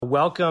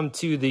welcome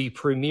to the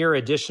premiere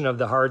edition of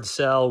The Hard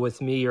Sell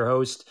with me, your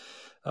host,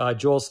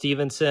 Joel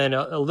Stevenson.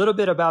 A little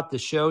bit about the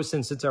show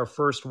since it's our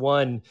first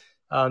one.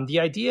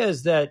 The idea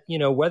is that,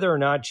 whether or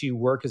not you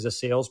work as a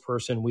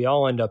salesperson, we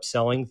all end up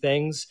selling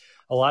things.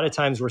 A lot of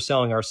times we're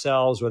selling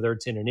ourselves, whether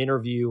it's in an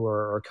interview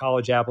or a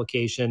college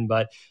application,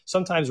 but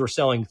sometimes we're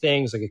selling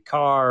things like a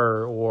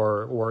car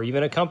or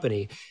even a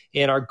company.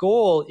 And our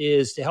goal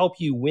is to help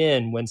you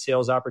win when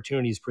sales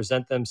opportunities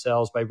present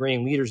themselves by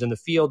bringing leaders in the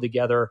field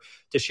together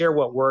to share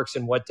what works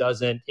and what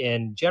doesn't,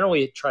 and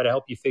generally try to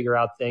help you figure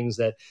out things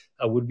that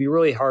would be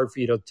really hard for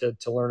you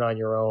to learn on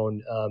your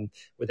own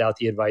without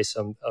the advice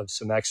of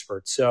some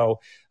experts. So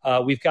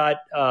we've got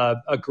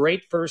a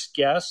great first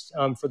guest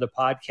for the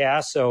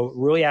podcast. So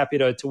really happy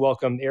to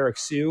welcome Eric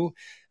Siu.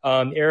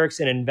 Eric's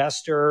an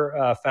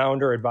investor,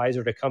 founder,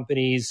 advisor to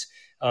companies.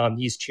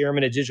 He's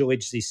chairman of digital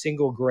agency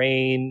Single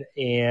Grain,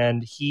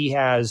 and he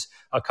has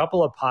a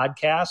couple of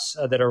podcasts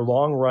that are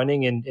long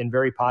running and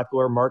very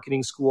popular.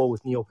 Marketing School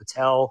with Neil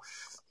Patel,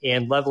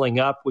 and Leveling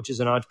Up, which is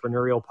an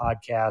entrepreneurial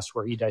podcast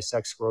where he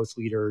dissects growth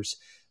leaders,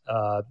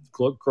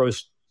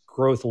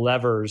 growth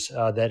levers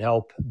that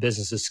help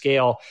businesses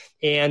scale.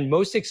 And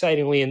most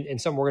excitingly,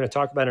 and something we're going to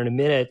talk about in a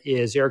minute,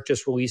 is Eric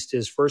just released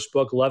his first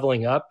book,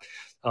 Leveling Up,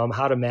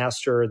 How to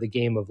Master the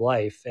Game of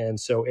Life. And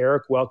so,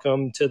 Eric,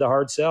 welcome to The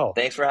Hard Sell.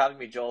 Thanks for having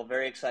me, Joel.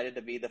 Very excited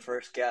to be the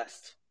first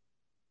guest.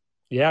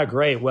 Yeah,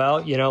 great.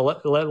 Well,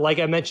 like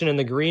I mentioned in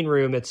the green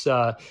room, it's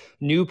a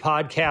new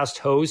podcast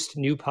host,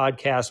 new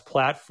podcast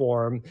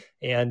platform,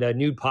 and a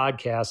new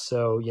podcast.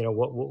 So,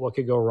 what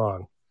could go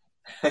wrong?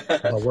 I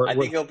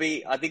think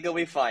it'll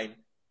be fine.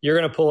 You're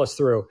going to pull us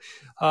through.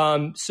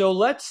 So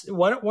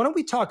why don't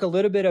we talk a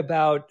little bit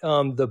about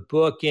the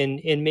book, and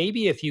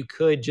maybe if you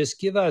could just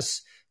give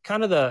us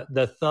kind of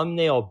the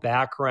thumbnail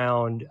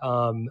background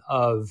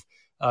of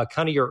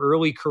kind of your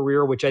early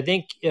career, which I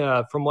think,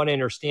 from what I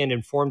understand,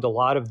 informed a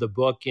lot of the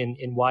book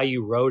and why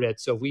you wrote it.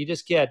 So if we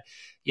just give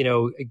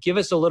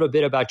us a little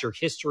bit about your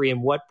history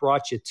and what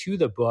brought you to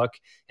the book,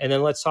 and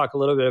then let's talk a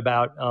little bit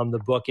about the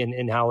book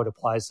and how it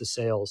applies to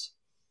sales.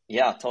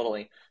 Yeah,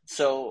 totally.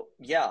 So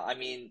I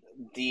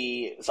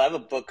have a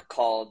book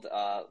called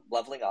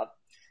Leveling Up,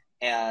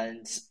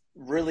 and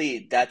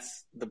really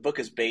the book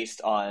is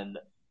based on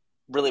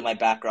really my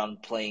background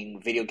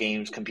playing video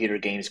games, computer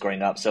games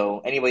growing up. So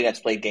anybody that's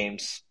played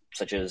games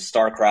such as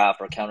StarCraft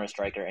or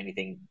Counter-Strike or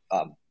anything,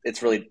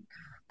 it's really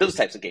those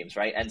types of games,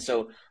 right? And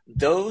so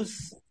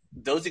those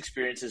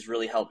experiences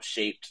really helped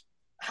shape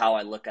how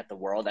I look at the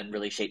world and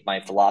really shape my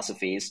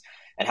philosophies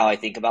and how I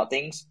think about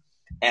things.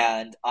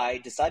 And I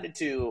decided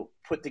to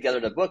put together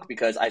the book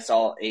because I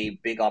saw a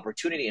big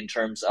opportunity in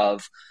terms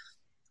of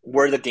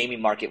where the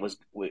gaming market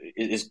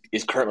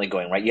is currently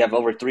going, right? You have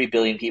over 3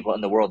 billion people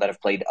in the world that have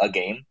played a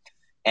game.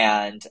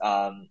 And,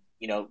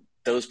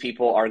 those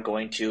people they're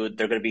going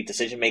to be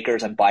decision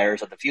makers and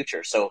buyers of the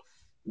future. So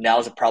now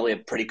is probably a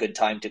pretty good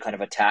time to kind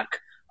of attack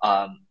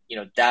from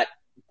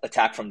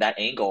that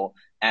angle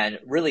and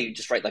really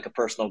just write like a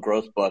personal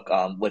growth book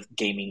with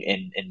gaming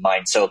in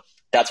mind. So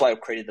that's why I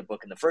created the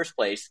book in the first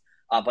place.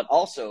 But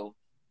also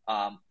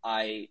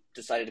I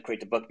decided to create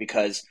the book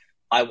because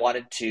I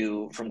wanted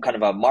to, from kind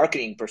of a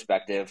marketing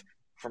perspective,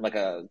 from like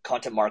a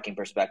content marketing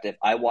perspective,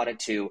 I wanted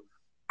to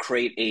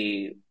create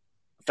a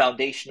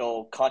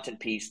foundational content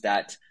piece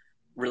that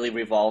really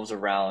revolves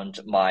around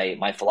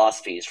my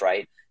philosophies,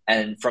 right?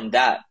 And from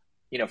that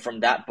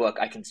book,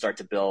 I can start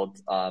to build,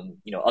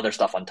 other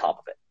stuff on top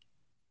of it.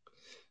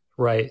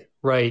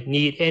 Right.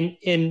 Neat.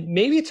 And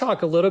maybe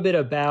talk a little bit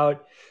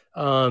about,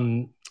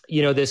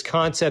 this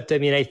concept. I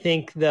mean, I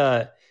think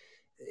a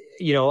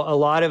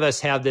lot of us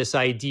have this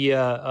idea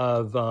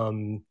of,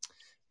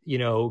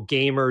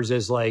 gamers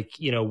as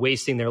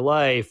wasting their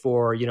life,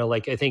 or,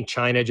 I think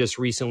China just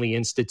recently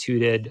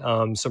instituted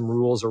some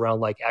rules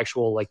around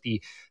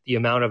the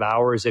amount of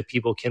hours that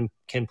people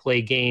can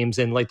play games.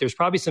 And there's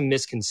probably some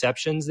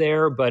misconceptions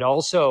there, but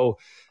also,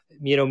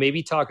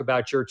 maybe talk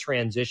about your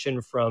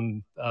transition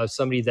from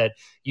somebody that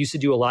used to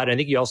do a lot. I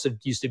think you also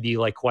used to be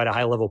quite a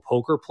high level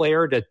poker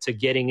player to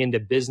getting into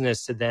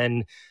business, to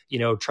then,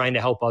 trying to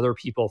help other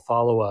people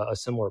follow a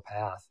similar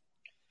path.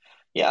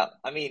 Yeah.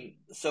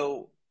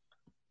 So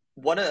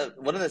one of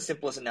the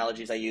simplest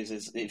analogies I use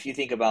is if you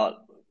think about,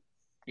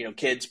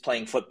 kids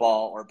playing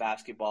football or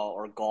basketball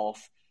or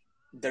golf,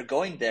 they're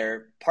going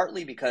there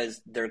partly because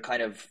they're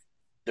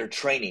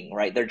training,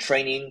 right? They're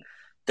training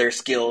their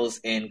skills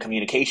in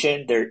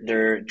communication.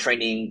 They're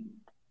training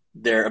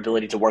their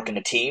ability to work in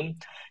a team.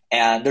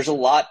 And there's a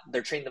lot,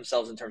 they're training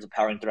themselves in terms of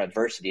powering through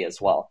adversity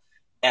as well.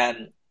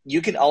 And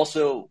you can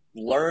also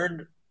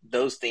learn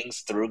those things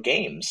through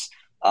games.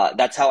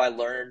 That's how I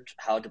learned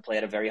how to play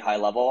at a very high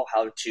level,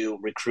 how to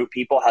recruit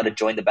people, how to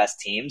join the best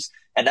teams.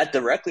 And that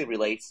directly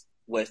relates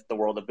with the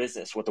world of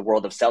business, with the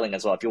world of selling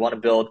as well. If you want to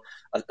build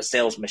a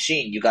sales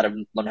machine, you got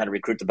to learn how to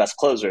recruit the best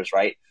closers,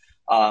 right?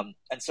 And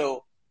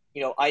so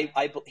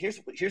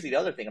Here's the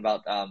other thing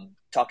about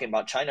talking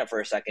about China for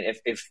a second.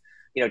 If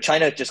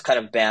China just kind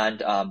of banned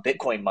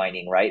Bitcoin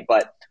mining, right?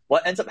 But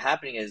what ends up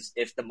happening is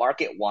if the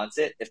market wants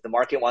it, if the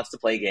market wants to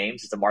play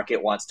games, if the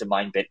market wants to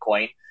mine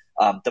Bitcoin,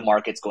 the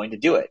market's going to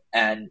do it.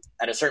 And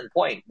at a certain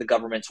point, the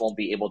governments won't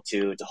be able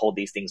to hold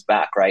these things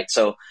back, right?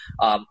 So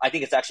I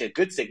think it's actually a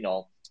good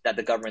signal that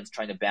the government's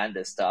trying to ban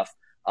this stuff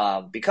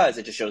because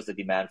it just shows the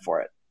demand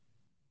for it.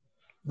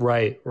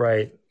 Right.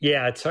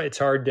 Yeah, it's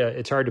hard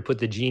to put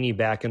the genie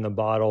back in the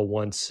bottle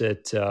once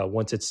it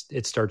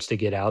starts to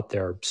get out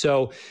there.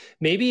 So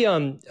maybe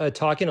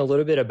talking a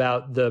little bit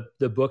about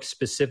the book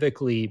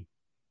specifically.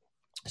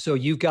 So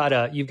you've got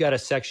a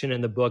section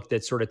in the book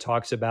that sort of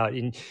talks about,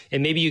 and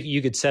maybe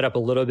you could set up a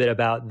little bit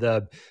about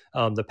the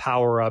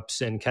power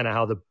ups and kind of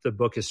how the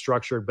book is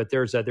structured. But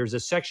there's a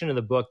section in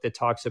the book that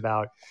talks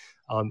about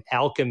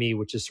alchemy,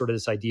 which is sort of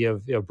this idea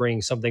of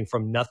bringing something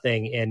from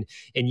nothing. And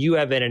you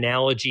have an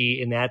analogy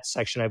in that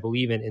section, I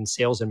believe, in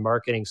sales and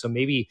marketing. So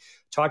maybe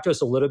talk to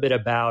us a little bit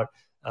about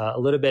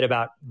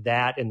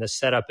that and the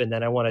setup, and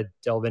then I want to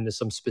delve into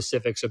some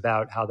specifics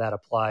about how that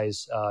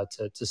applies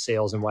to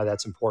sales and why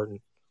that's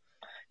important.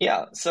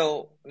 Yeah.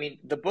 So, I mean,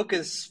 the book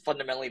is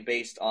fundamentally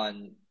based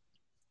on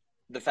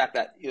the fact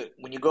that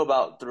when you go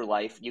about through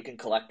life, you can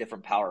collect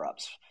different power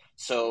ups.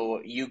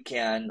 So you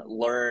can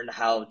learn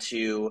how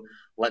to,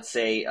 let's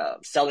say,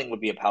 selling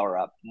would be a power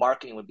up,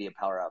 marketing would be a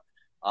power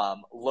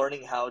up,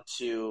 learning how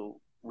to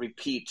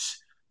repeat,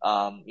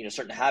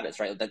 certain habits,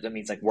 right? That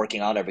means like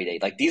working out every day.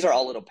 Like these are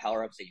all little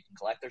power ups that you can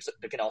collect.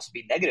 There can also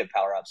be negative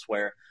power ups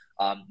where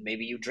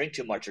maybe you drink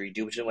too much or you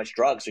do too much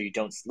drugs or you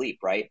don't sleep,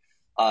 right?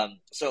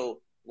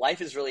 So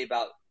life is really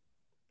about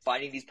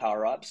finding these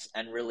power ups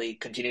and really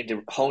continuing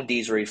to hone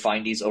these or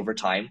refine these over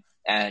time.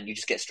 And you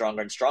just get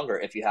stronger and stronger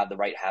if you have the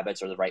right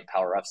habits or the right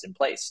power ups in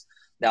place.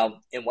 Now,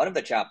 in one of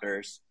the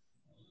chapters,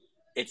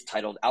 it's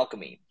titled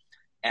Alchemy.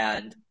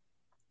 And,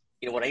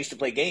 when I used to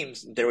play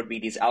games, there would be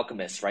these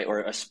alchemists, right?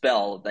 Or a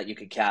spell that you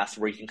could cast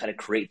where you can kind of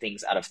create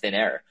things out of thin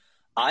air.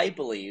 I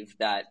believe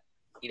that,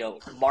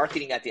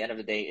 marketing at the end of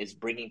the day is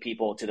bringing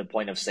people to the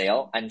point of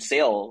sale, and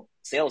sales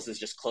is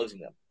just closing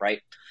them,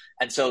 right?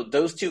 And so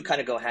those two kind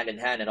of go hand in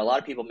hand. And a lot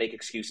of people make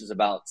excuses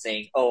about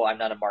saying, oh, I'm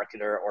not a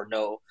marketer, or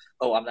no,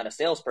 oh, I'm not a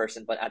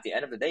salesperson. But at the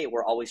end of the day,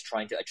 we're always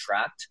trying to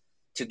attract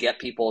to get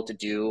people to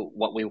do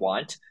what we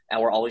want.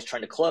 And we're always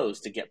trying to close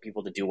to get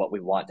people to do what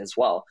we want as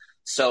well.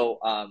 So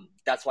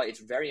that's why it's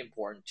very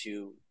important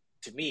to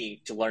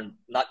me to learn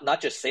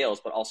not just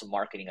sales, but also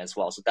marketing as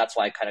well. So that's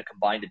why I kind of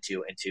combined the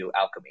two into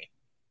Alchemy.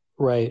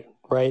 Right.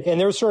 And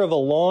there's sort of a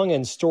long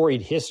and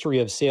storied history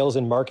of sales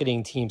and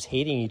marketing teams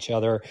hating each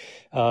other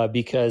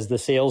because the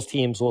sales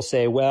teams will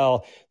say,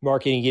 well,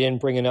 marketing, you didn't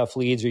bring enough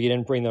leads or you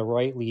didn't bring the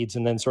right leads.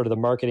 And then sort of the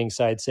marketing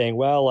side saying,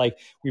 well, like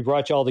we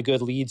brought you all the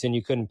good leads and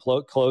you couldn't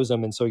close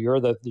them. And so you're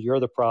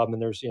the problem.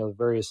 And there's,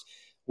 various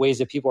ways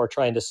that people are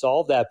trying to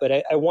solve that. But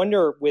I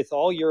wonder, with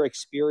all your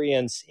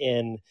experience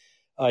in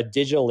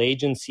digital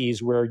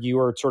agencies where you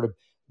are sort of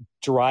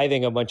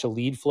driving a bunch of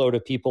lead flow to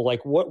people,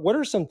 like what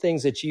are some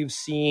things that you've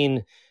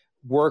seen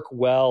work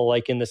well,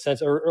 like in the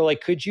sense, or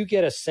like, could you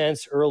get a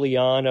sense early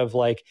on of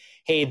like,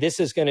 hey, this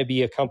is going to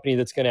be a company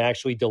that's going to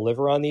actually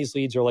deliver on these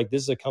leads, or like,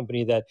 this is a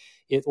company that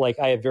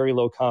I have very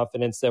low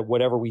confidence that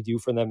whatever we do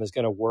for them is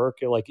going to work?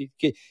 Or like,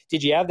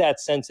 did you have that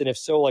sense? And if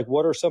so, like,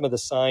 what are some of the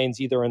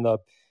signs either in the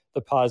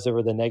positive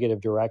or the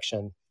negative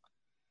direction?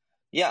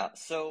 Yeah.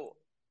 So,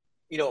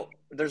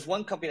 there's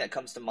one company that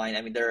comes to mind.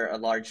 I mean, they're a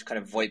large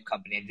kind of VoIP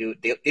company.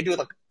 They do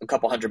like a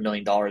couple $100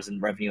 million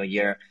in revenue a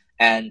year,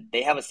 and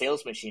they have a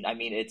sales machine. I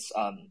mean, it's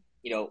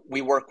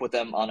we work with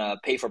them on a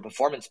pay for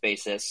performance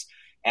basis,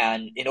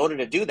 and in order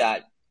to do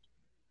that,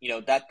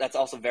 that's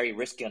also very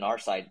risky on our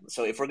side.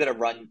 So if we're going to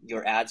run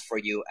your ads for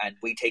you and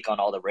we take on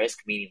all the risk,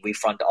 meaning we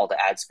front all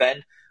the ad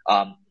spend,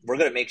 we're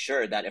going to make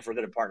sure that if we're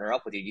going to partner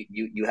up with you,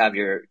 you have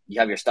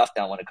your stuff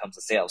down when it comes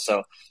to sales.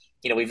 So,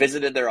 we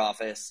visited their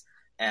office.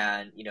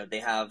 And they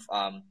have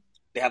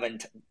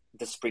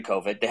this is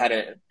pre-COVID. They had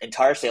an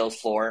entire sales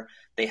floor.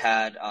 They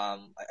had I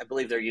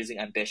believe they're using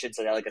Ambition,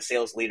 so they had like a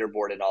sales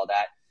leaderboard and all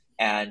that.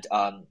 And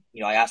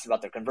I asked about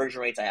their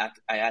conversion rates. I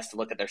asked to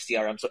look at their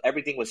CRM. So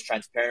everything was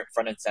transparent,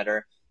 front and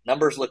center.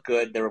 Numbers look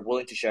good. They were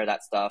willing to share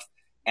that stuff,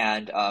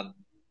 and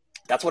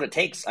that's what it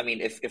takes. I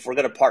mean, if we're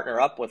going to partner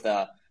up with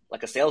a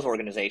sales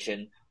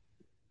organization,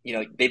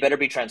 they better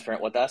be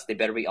transparent with us. They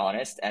better be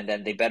honest, and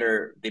then they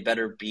better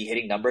be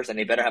hitting numbers, and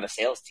they better have a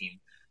sales team.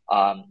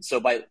 So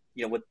by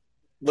with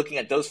looking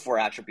at those four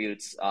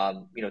attributes,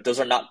 those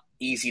are not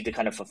easy to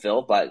kind of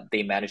fulfill, but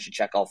they managed to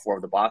check all four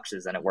of the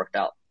boxes, and it worked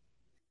out.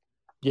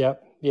 Yeah,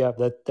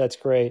 that's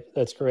great.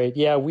 That's great.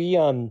 Yeah, we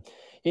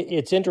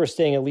it's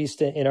interesting. At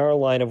least in our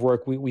line of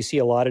work, we see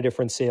a lot of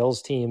different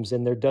sales teams,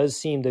 and there does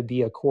seem to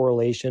be a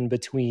correlation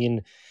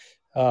between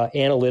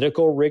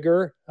analytical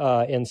rigor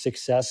and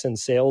success in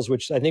sales,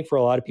 which I think for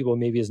a lot of people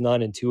maybe is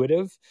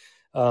non-intuitive.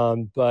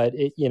 But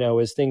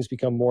as things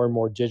become more and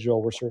more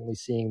digital, we're certainly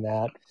seeing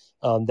that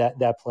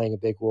playing a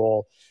big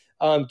role.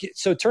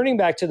 So turning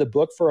back to the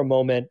book for a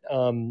moment,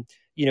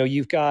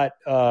 you've got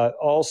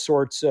all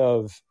sorts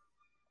of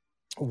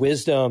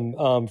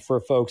wisdom for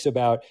folks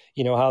about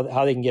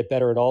how they can get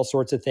better at all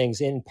sorts of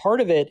things, and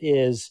part of it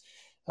is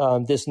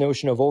this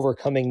notion of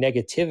overcoming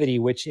negativity,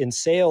 which in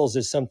sales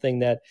is something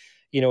that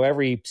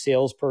every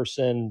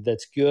salesperson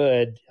that's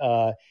good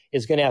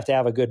is going to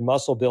have a good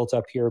muscle built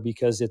up here,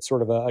 because it's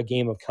sort of a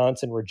game of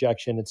constant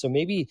rejection. And so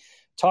maybe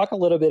talk a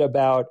little bit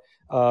about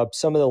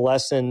some of the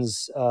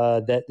lessons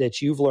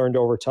that you've learned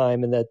over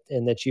time, and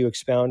that you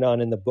expound on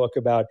in the book,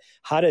 about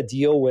how to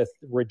deal with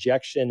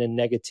rejection and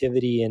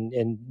negativity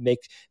and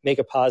make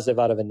a positive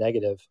out of a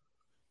negative.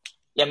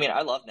 Yeah, I mean,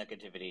 I love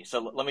negativity.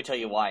 So let me tell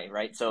you why,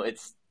 right? So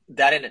it's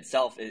that in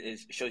itself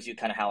shows you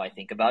kind of how I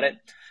think about it.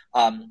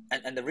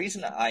 And the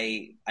reason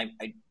I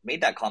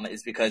made that comment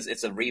is because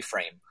it's a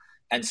reframe.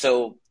 And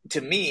so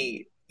to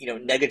me,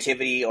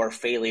 negativity or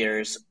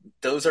failures,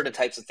 those are the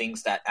types of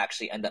things that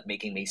actually end up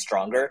making me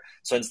stronger.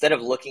 So instead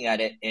of looking at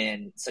it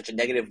in such a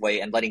negative way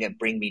and letting it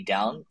bring me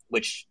down,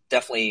 which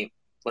definitely,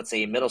 let's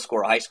say in middle school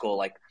or high school,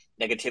 like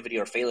negativity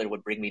or failure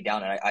would bring me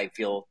down, and I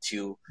feel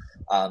too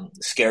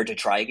scared to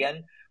try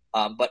again.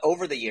 But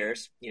over the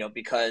years,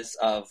 because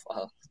of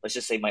let's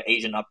just say my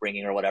Asian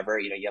upbringing or whatever,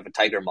 you have a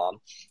tiger mom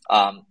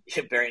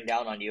bearing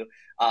down on you.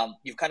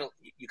 You kind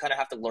of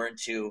have to learn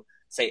to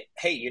say,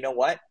 hey, you know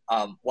what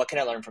can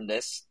I learn from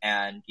this?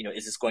 And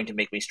is this going to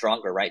make me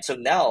stronger, right? So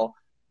now,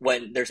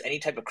 when there's any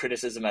type of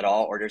criticism at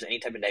all, or there's any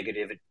type of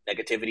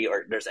negativity,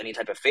 or there's any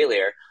type of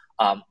failure,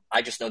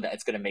 I just know that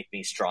it's going to make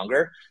me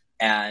stronger.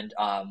 And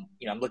I'm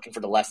looking for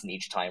the lesson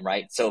each time,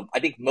 right? So I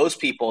think most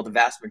people, the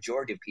vast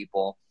majority of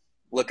people,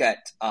 look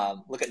at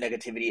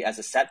negativity as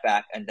a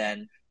setback, and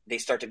then they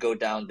start to go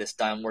down this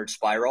downward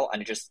spiral,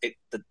 and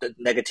the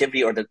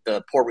negativity or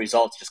the poor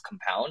results just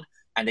compound,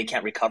 and they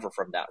can't recover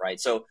from that, right?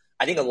 So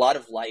I think a lot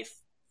of life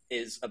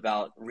is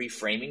about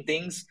reframing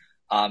things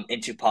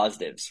into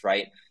positives,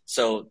 right?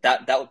 So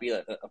that would be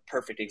a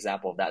perfect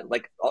example of that.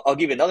 Like, I'll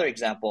give you another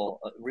example,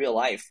 real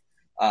life.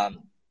 A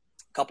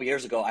couple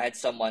years ago, I had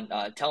someone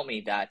tell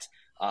me that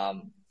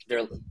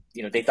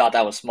they thought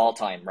that was small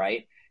time,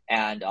 right?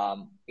 And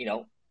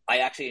I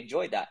actually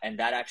enjoyed that, and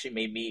that actually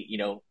made me,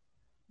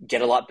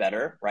 get a lot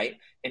better, right?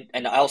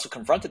 And I also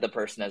confronted the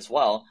person as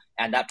well,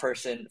 and that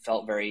person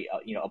felt very,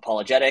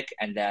 apologetic,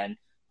 and then,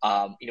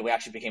 we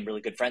actually became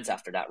really good friends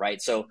after that,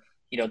 right? So,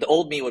 the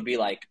old me would be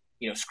like,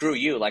 screw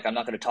you, like I'm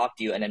not going to talk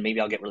to you, and then maybe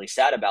I'll get really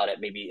sad about it,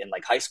 maybe in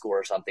like high school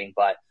or something.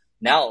 But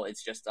now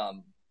it's just,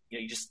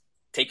 you just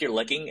take your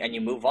licking and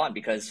you move on,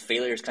 because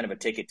failure is kind of a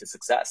ticket to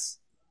success.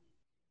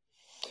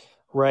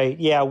 Right.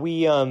 Yeah.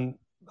 We, in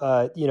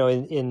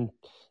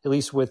at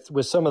least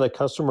with some of the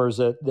customers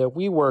that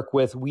we work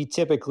with, we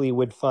typically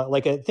would find,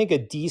 like, I think a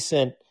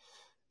decent,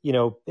 in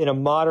a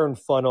modern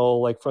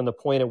funnel, like from the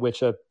point at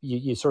which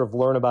you sort of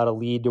learn about a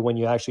lead to when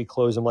you actually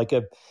close them, like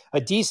a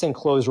decent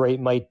close rate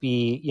might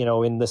be,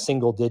 in the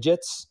single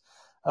digits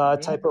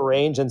type of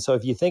range. And so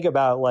if you think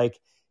about, like,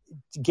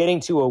 getting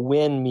to a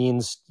win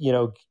means,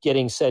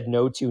 getting said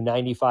no to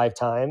 95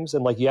 times,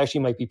 and like you actually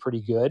might be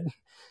pretty good,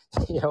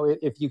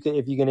 if you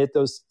can hit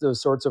those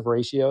sorts of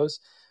ratios.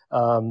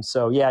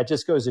 So yeah, it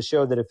just goes to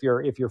show that if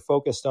you're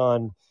focused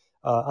on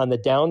the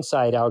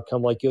downside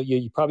outcome, like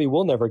you probably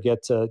will never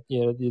get to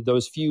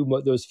those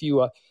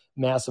few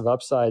massive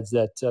upsides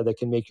that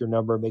can make your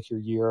number, make your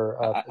year,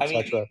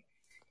 etc.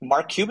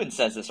 Mark Cuban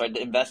says this, right?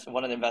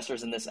 One of the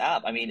investors in this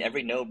app. I mean,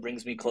 every no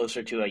brings me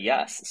closer to a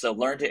yes. So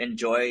learn to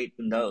enjoy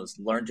the no's.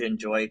 Learn to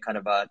enjoy kind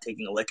of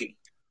taking a licking.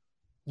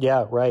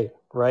 Yeah, right.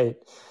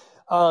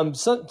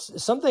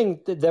 Something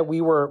that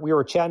we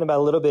were chatting about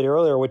a little bit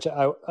earlier, which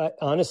I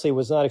honestly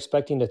was not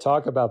expecting to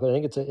talk about, but I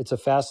think it's a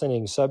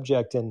fascinating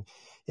subject, and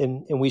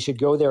we should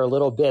go there a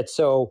little bit.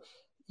 So,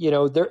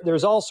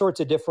 there's all sorts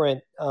of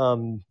different.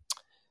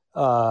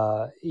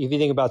 If you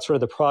think about sort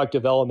of the product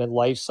development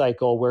life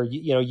cycle, where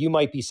you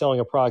might be selling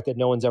a product that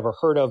no one's ever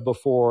heard of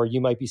before, you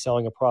might be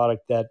selling a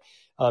product that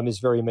is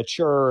very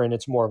mature and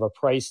it's more of a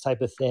price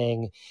type of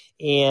thing.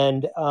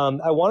 And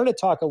I wanted to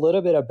talk a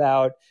little bit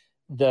about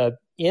the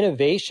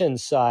innovation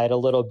side a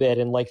little bit,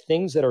 and like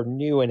things that are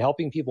new, and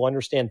helping people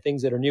understand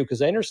things that are new.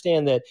 Because I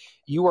understand that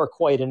you are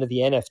quite into the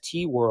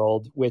NFT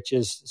world, which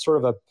is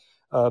sort of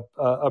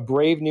a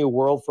brave new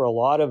world for a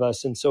lot of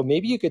us. And so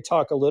maybe you could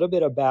talk a little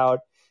bit about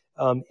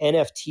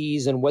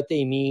NFTs and what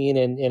they mean,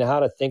 and how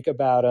to think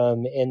about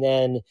them. And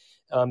then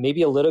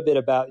maybe a little bit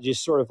about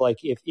just sort of like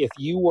if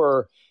you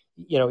were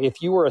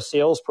a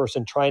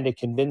salesperson trying to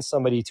convince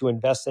somebody to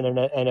invest in an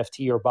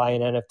NFT or buy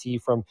an NFT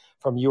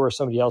from you or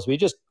somebody else, will you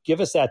just give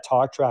us that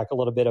talk track a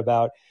little bit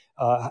about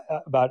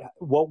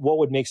what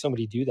would make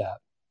somebody do that?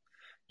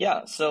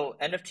 Yeah, so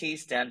NFTs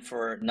stand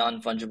for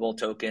non-fungible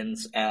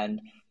tokens,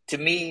 and to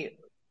me,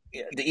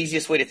 the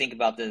easiest way to think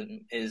about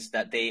them is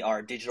that they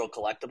are digital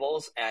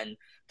collectibles, and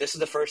this is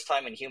the first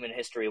time in human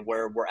history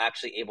where we're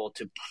actually able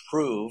to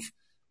prove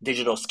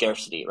digital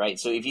scarcity, right?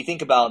 So if you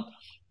think about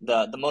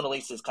the Mona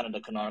Lisa is kind of the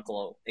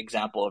canonical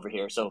example over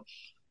here. So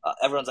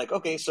everyone's like,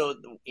 okay, so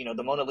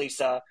the Mona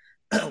Lisa,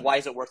 why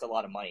is it worth a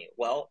lot of money?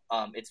 Well,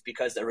 it's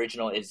because the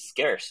original is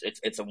scarce.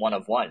 It's a one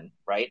of one,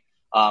 right?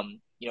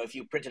 If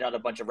you printed out a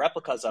bunch of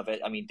replicas of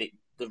it, I mean,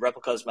 the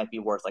replicas might be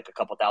worth like a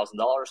couple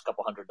 $1,000s,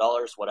 couple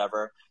 $100s,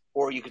 whatever.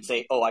 Or you could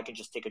say, oh, I can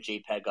just take a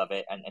JPEG of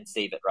it and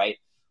save it, right?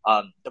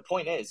 The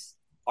point is,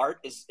 art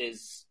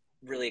is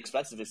really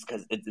expensive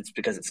it's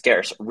because it's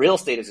scarce. Real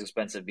estate is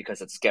expensive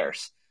because it's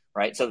scarce,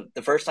 right? So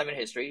the first time in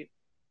history,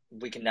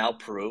 we can now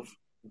prove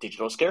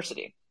digital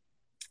scarcity.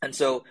 And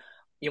so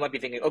you might be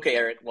thinking, okay,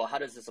 Eric, well, how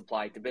does this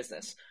apply to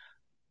business?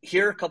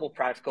 Here are a couple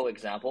practical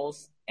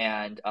examples.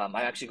 And I'm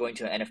actually going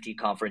to an NFT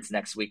conference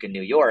next week in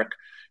New York.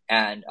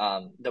 And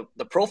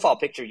the profile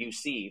picture you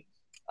see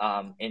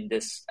in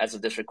this, as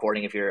of this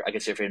recording, if you're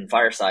in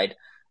Fireside,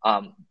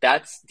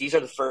 these are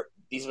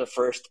the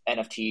first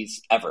NFTs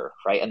ever,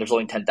 right? And there's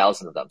only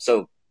 10,000 of them.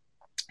 So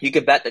you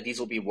can bet that these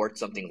will be worth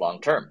something long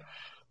term.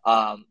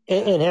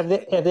 And have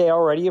they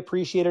already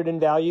appreciated in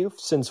value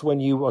since when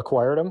you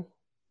acquired them?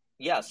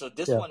 Yeah, so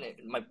this one,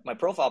 my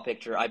profile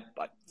picture, I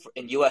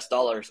in US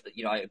dollars,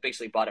 I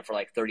basically bought it for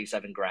like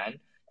 37 grand,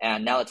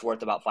 and now it's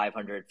worth about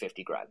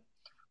 550 grand,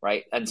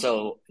 right? And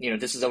so,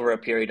 this is over a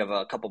period of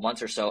a couple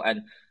months or so,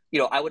 and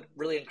I would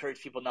really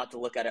encourage people not to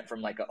look at it from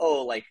like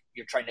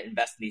you're trying to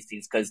invest in these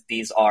things, because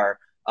these are,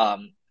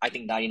 I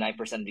think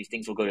 99% of these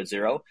things will go to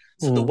zero.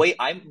 So the way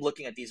I'm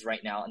looking at these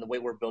right now, and the way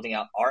we're building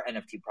out our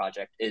NFT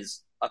project,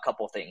 is a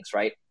couple things,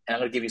 right? And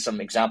I'm going to give you some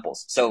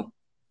examples. So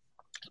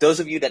those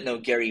of you that know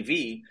Gary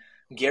Vee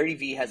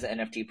has an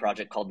NFT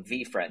project called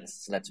VeeFriends.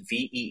 So that's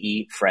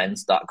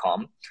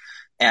VeeFriends.com.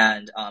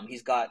 And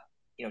he's got,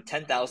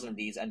 10,000 of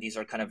these, and these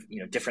are kind of,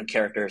 different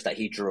characters that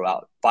he drew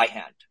out by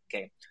hand.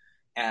 Okay.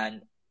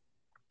 And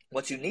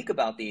what's unique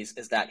about these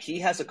is that he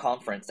has a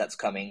conference that's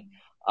coming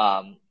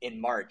in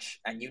March,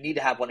 and you need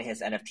to have one of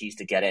his NFTs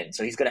to get in.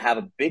 So he's going to have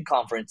a big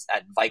conference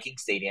at Viking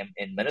Stadium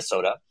in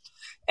Minnesota.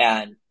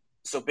 And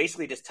so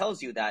basically this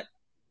tells you that,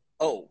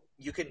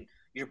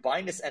 you're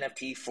buying this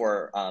NFT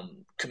for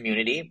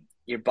community.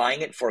 You're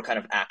buying it for kind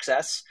of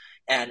access,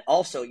 and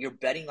also you're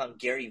betting on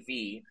Gary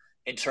Vee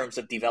in terms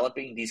of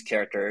developing these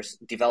characters,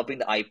 developing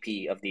the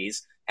IP of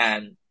these.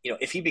 And,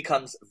 if he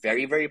becomes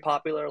very, very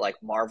popular, like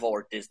Marvel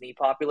or Disney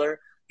popular,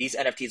 these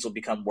NFTs will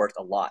become worth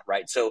a lot,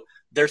 right? So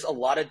there's a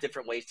lot of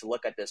different ways to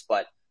look at this,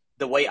 but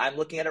the way I'm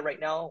looking at it right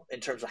now in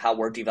terms of how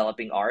we're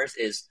developing ours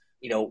is,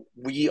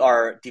 we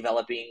are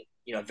developing,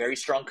 a very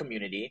strong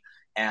community,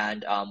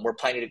 and we're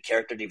planning to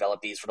character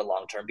develop these for the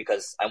long term,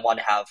 because I want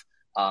to have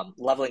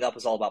leveling up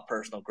is all about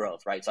personal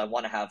growth, right? So I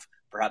want to have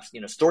perhaps,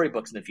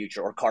 storybooks in the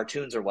future, or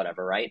cartoons or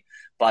whatever, right?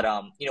 But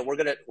we're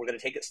gonna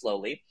take it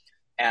slowly,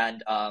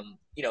 and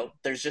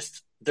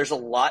there's a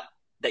lot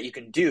that you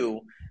can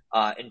do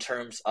in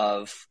terms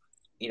of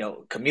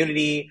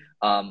community,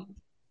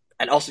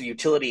 and also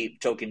utility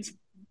tokens,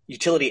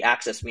 utility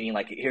access, meaning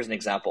like, here's an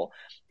example.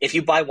 If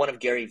you buy one of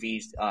Gary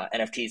Vee's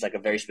NFTs, like a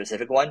very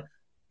specific one,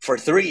 for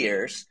 3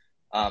 years,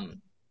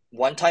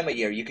 one time a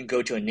year, you can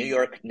go to a New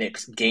York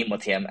Knicks game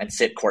with him and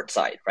sit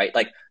courtside, right?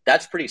 Like,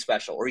 that's pretty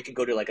special. Or you can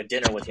go to like a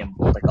dinner with him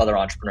with like other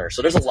entrepreneurs.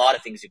 So there's a lot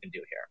of things you can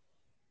do here.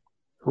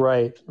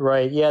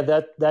 Right.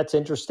 Yeah, that's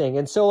interesting.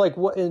 And so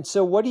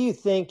what do you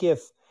think if,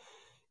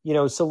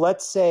 so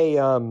let's say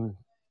I'm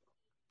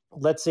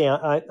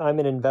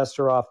an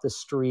investor off the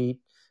street,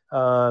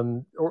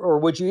 or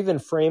would you even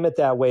frame it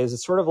that way? Is it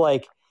sort of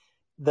like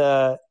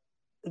the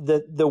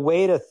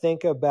way to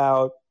think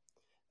about,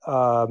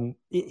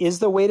 is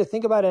the way to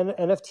think about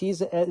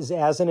NFTs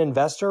as an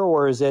investor,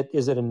 or is it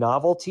a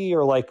novelty,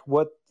 or like,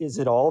 what is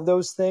it, all of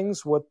those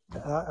things?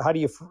 How do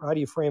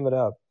you frame it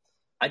up?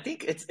 I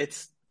think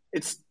it's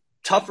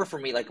tougher for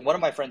me. Like, one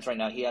of my friends right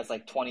now, he has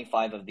like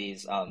 25 of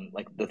these,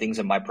 like the things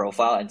in my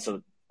profile. And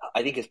so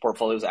I think his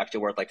portfolio is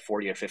actually worth like $40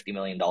 or $50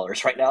 million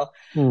right now.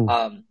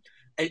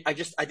 I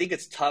think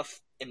it's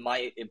tough, in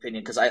my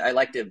opinion, because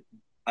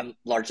I'm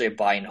largely a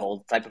buy and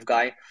hold type of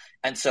guy.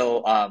 And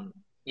so,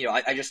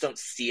 I just don't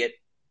see it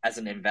as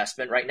an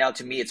investment right now.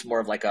 To me, it's more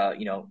of like a,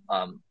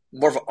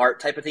 more of an art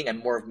type of thing, and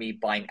more of me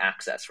buying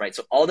access, right?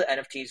 So all the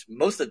NFTs,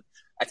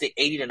 I think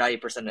 80 to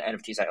 90% of the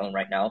NFTs I own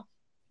right now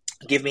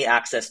give me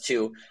access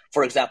to,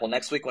 for example,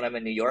 next week when I'm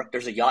in New York,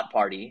 there's a yacht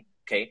party,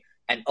 okay?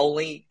 And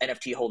only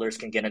NFT holders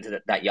can get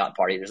into that yacht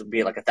party. There's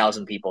be like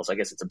 1,000 people, so I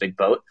guess it's a big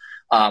boat.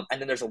 And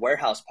then there's a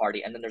warehouse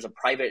party, and then there's a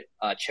private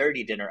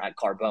charity dinner at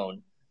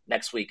Carbone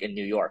next week in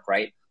New York,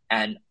 right?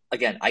 And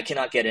again, I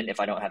cannot get in if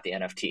I don't have the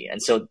NFT.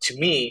 And so to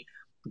me,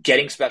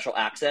 getting special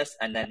access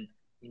and then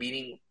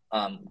meeting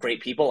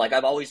great people, like,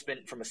 I've always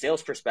been, from a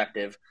sales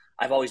perspective,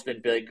 I've always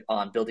been big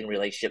on building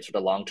relationships for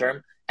the long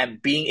term, and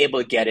being able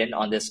to get in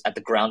on this at the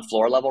ground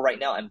floor level right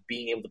now, and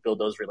being able to build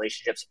those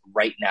relationships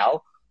right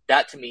now,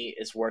 that to me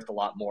is worth a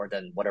lot more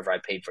than whatever I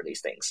paid for these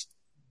things.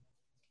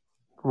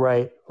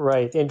 Right.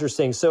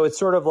 Interesting. So it's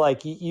sort of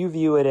like you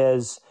view it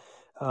as,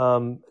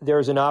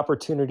 there's an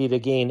opportunity to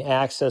gain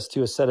access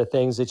to a set of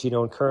things that you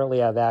don't currently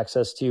have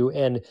access to.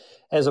 And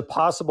as a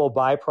possible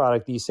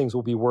byproduct, these things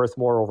will be worth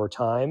more over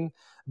time.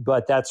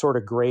 But that's sort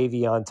of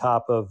gravy on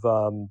top of,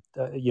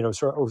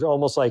 sort of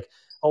almost like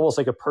almost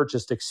like a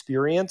purchased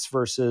experience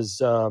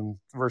versus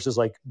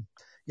like,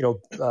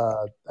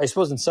 I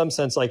suppose in some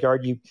sense, like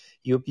art,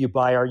 you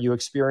buy art, you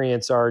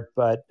experience art,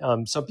 but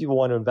some people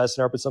want to invest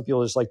in art, but some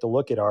people just like to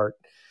look at art.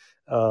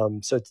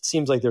 So it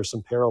seems like there's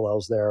some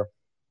parallels there.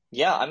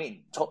 Yeah, I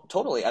mean,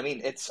 totally. I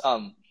mean, it's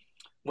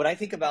when I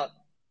think about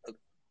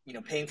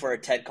paying for a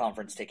TED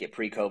conference ticket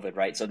pre-COVID,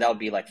 right? So that would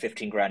be like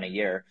 15 grand a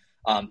year.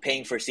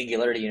 Paying for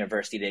Singularity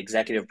University, the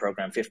executive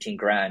program, 15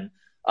 grand.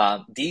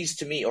 These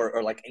to me,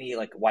 or like any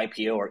like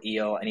YPO or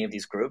EO, any of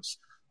these groups,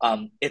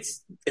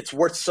 it's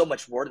worth so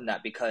much more than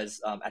that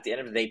because at the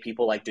end of the day,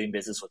 people like doing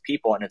business with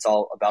people, and it's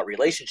all about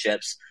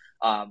relationships.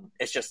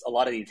 It's just a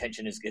lot of the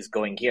attention is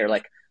going here.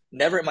 Like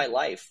never in my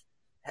life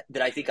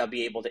that I think I'll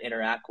be able to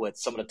interact with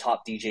some of the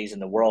top DJs in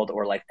the world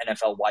or like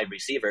NFL wide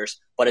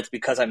receivers, but it's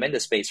because I'm in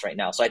this space right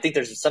now. So I think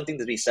there's something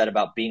to be said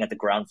about being at the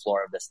ground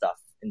floor of this stuff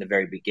in the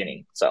very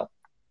beginning. So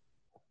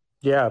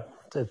yeah,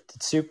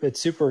 it's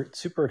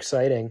super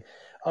exciting.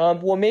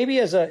 Well, maybe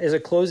as a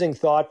closing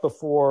thought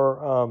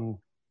before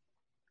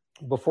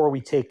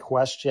we take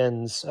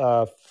questions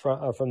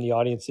from the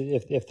audience,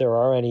 if there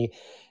are any,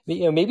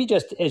 maybe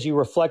just as you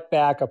reflect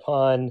back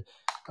upon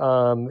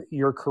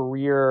your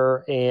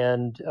career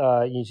and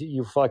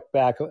you reflect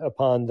back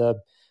upon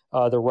the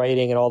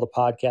writing and all the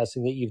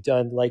podcasting that you've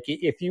done, like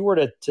if you were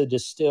to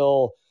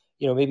distill,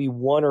 maybe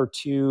one or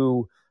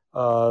two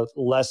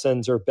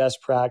lessons or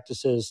best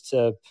practices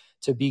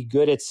to be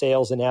good at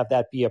sales and have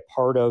that be a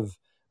part of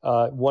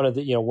one of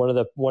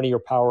your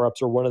power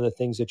ups or one of the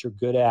things that you're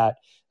good at.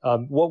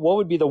 What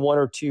would be the one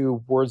or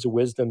two words of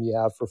wisdom you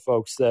have for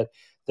folks that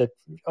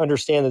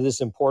understand that this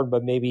is important,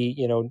 but maybe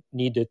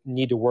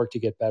need to work to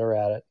get better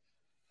at it?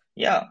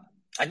 Yeah,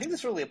 I think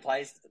this really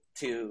applies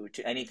to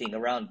anything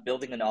around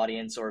building an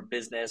audience or a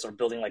business or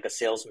building like a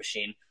sales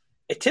machine.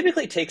 It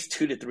typically takes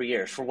 2 to 3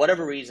 years for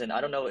whatever reason.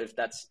 I don't know if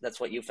that's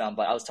what you found,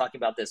 but I was talking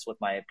about this with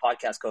my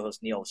podcast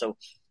co-host Neil. So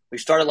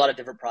we've started a lot of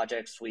different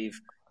projects. We've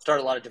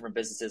started a lot of different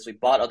businesses. We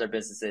bought other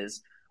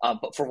businesses.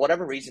 But for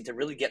whatever reason, to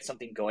really get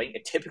something going,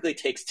 it typically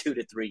takes 2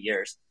 to 3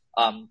 years.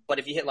 But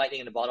if you hit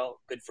lightning in the bottle,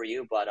 good for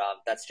you. But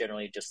that's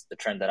generally just the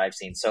trend that I've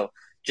seen. So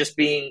just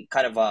being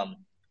kind of,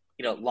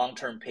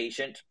 long-term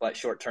patient, but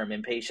short-term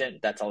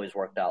impatient, that's always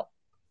worked out.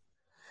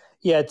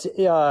 Yeah,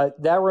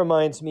 that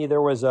reminds me,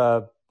 there was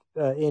an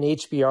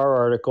HBR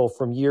article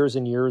from years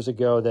and years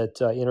ago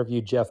that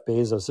interviewed Jeff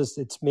Bezos.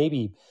 It's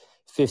maybe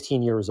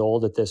 15 years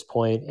old at this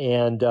point.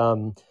 And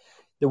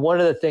one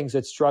of the things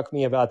that struck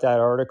me about that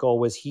article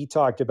was he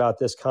talked about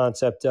this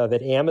concept of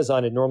at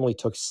Amazon, it normally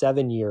took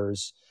 7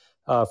 years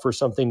for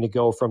something to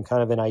go from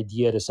kind of an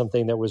idea to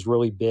something that was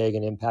really big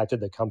and impacted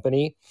the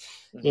company.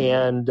 Mm-hmm.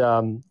 And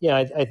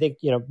I think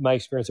my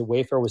experience at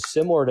Wayfair was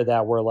similar to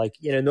that, where like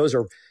and those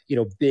are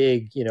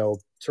big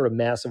sort of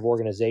massive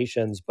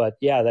organizations, but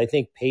yeah, I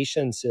think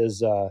patience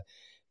is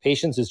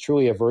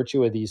truly a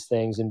virtue of these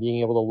things, and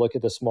being able to look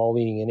at the small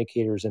leading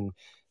indicators and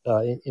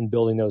in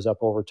building those up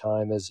over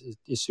time is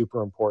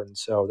super important.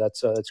 So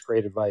that's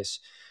great advice.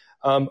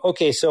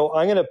 Okay, so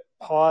I'm going to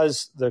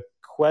pause the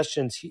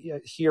questions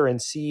here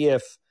and see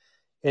if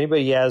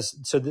anybody has.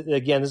 So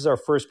again, this is our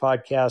first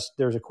podcast.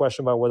 There's a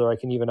question about whether I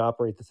can even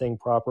operate the thing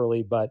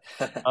properly. But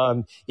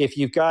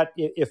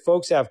if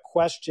folks have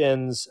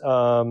questions,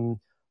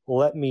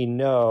 let me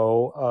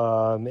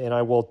know, and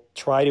I will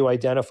try to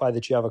identify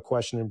that you have a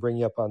question and bring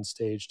you up on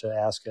stage to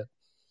ask it.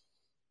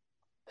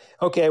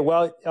 Okay,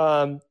 well,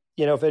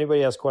 if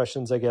anybody has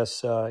questions, I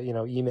guess,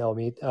 email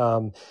me.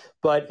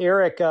 But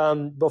Eric,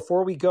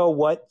 before we go,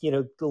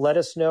 let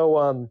us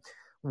know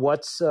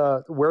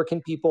where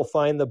can people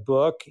find the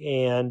book,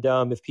 and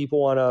if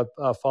people want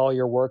to follow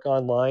your work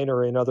online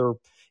or in other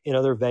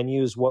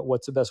venues,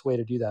 what's the best way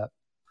to do that?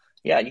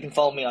 Yeah, you can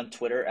follow me on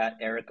Twitter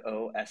at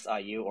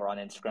EricOSIU or on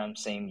Instagram,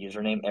 same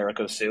username,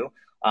 EricOSU.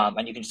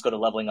 And you can just go to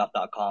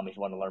levelingup.com if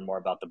you want to learn more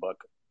about the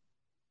book.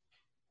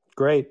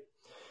 Great.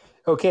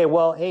 Okay,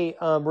 well, hey,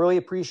 really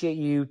appreciate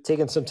you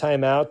taking some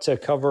time out to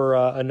cover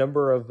a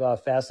number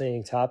of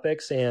fascinating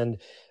topics, and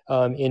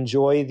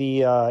enjoy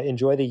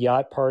the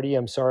yacht party.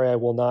 I'm sorry I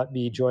will not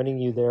be joining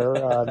you there,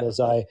 as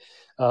I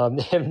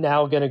am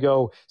now going to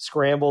go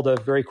scramble to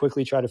very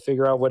quickly try to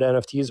figure out what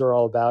NFTs are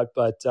all about.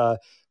 But I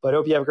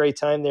hope you have a great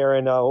time there,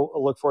 and I'll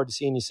look forward to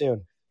seeing you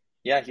soon.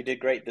 Yeah, you did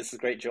great. This is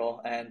great,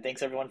 Joel, and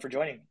thanks everyone for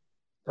joining.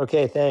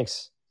 Okay,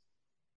 thanks.